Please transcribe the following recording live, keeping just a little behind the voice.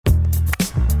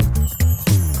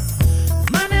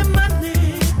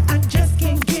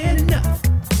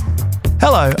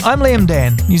Hello, I'm Liam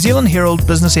Dan, New Zealand Herald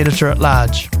Business Editor at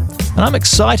Large, and I'm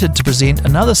excited to present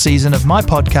another season of my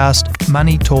podcast,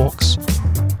 Money Talks.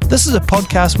 This is a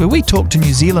podcast where we talk to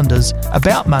New Zealanders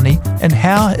about money and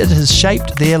how it has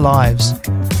shaped their lives.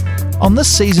 On this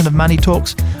season of Money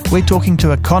Talks, we're talking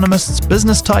to economists,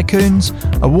 business tycoons,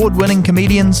 award-winning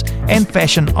comedians, and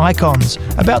fashion icons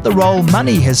about the role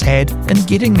money has had in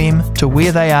getting them to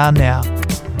where they are now.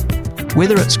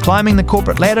 Whether it's climbing the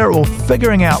corporate ladder or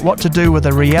figuring out what to do with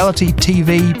a reality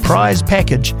TV prize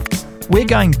package, we're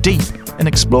going deep in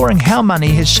exploring how money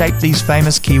has shaped these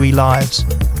famous Kiwi lives.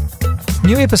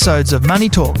 New episodes of Money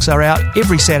Talks are out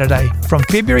every Saturday from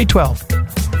February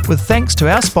 12th, with thanks to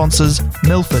our sponsors,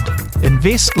 Milford.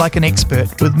 Invest like an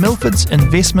expert with Milford's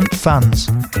investment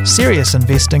funds. Serious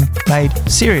investing made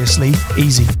seriously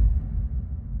easy.